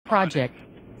project,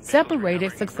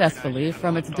 separated successfully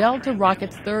from its Delta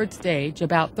rocket's third stage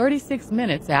about 36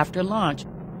 minutes after launch,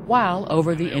 while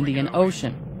over the Indian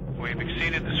Ocean. We've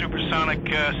exceeded the supersonic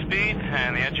speed,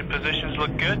 and the engine positions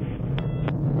look good.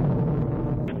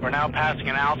 We're now passing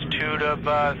an altitude of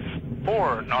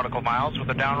 4 nautical miles with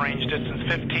a downrange distance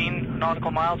 15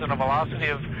 nautical miles and a velocity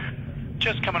of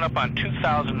just coming up on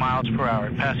 2,000 miles per hour.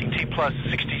 Passing T plus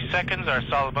 60 seconds, our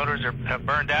solid motors have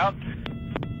burned out.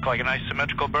 Looks like a nice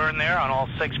symmetrical burn there on all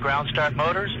 6 ground start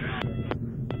motors.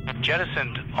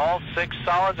 Jettisoned all 6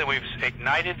 solids, and we've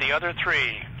ignited the other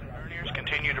 3. Verniers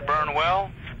continue to burn well.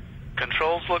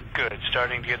 Controls look good,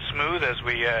 starting to get smooth as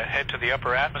we head to the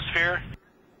upper atmosphere.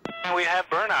 And we have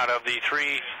burnout of the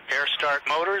 3 air start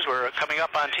motors. We're coming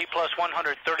up on T plus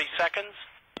 130 seconds.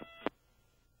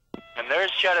 And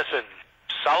there's jettison.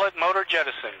 Solid motor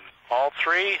jettison. All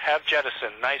 3 have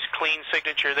jettison. Nice clean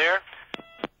signature there.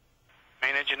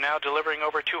 Main engine now delivering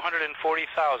over 240,000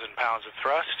 pounds of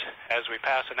thrust as we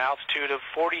pass an altitude of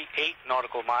 48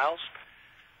 nautical miles.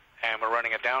 And we're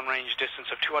running a downrange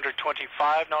distance of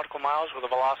 225 nautical miles with a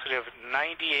velocity of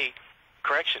 10,000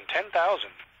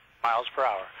 miles per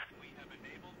hour.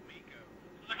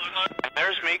 And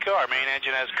there's MECO. Our main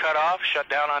engine has cut off, shut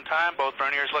down on time. Both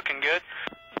verniers looking good.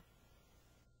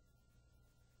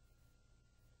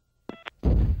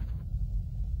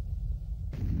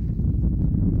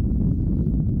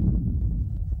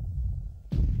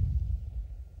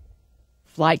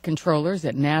 Flight controllers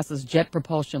at NASA's Jet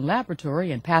Propulsion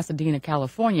Laboratory in Pasadena,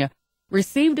 California,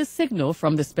 received a signal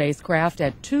from the spacecraft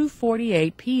at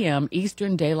 2:48 p.m.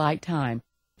 Eastern Daylight Time,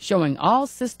 showing all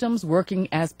systems working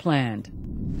as planned.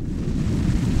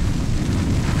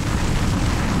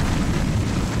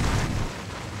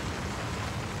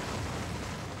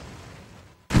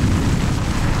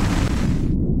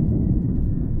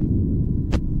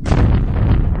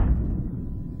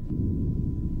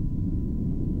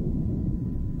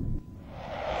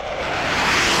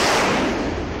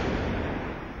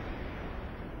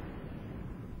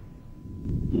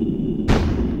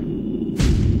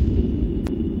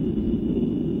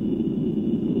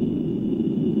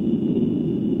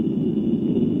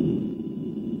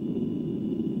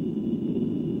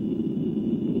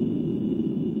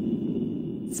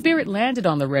 Spirit landed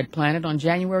on the Red Planet on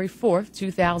January 4,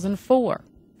 2004.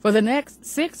 For the next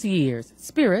 6 years,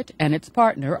 Spirit and its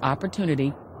partner,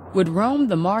 Opportunity, would roam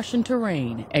the Martian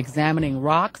terrain, examining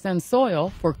rocks and soil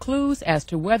for clues as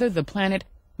to whether the planet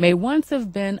may once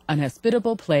have been an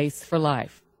hospitable place for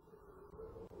life.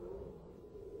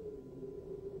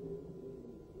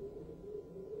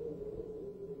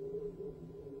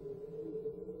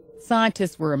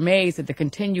 Scientists were amazed at the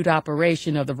continued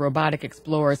operation of the robotic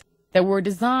explorers that were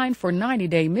designed for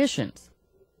 90-day missions.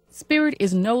 Spirit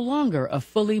is no longer a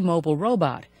fully mobile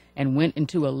robot and went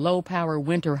into a low-power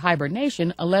winter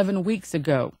hibernation 11 weeks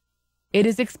ago. It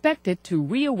is expected to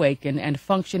reawaken and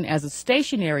function as a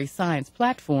stationary science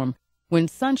platform when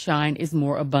sunshine is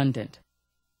more abundant.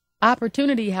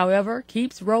 Opportunity, however,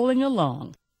 keeps rolling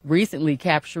along, recently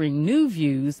capturing new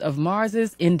views of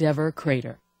Mars's Endeavour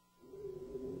crater.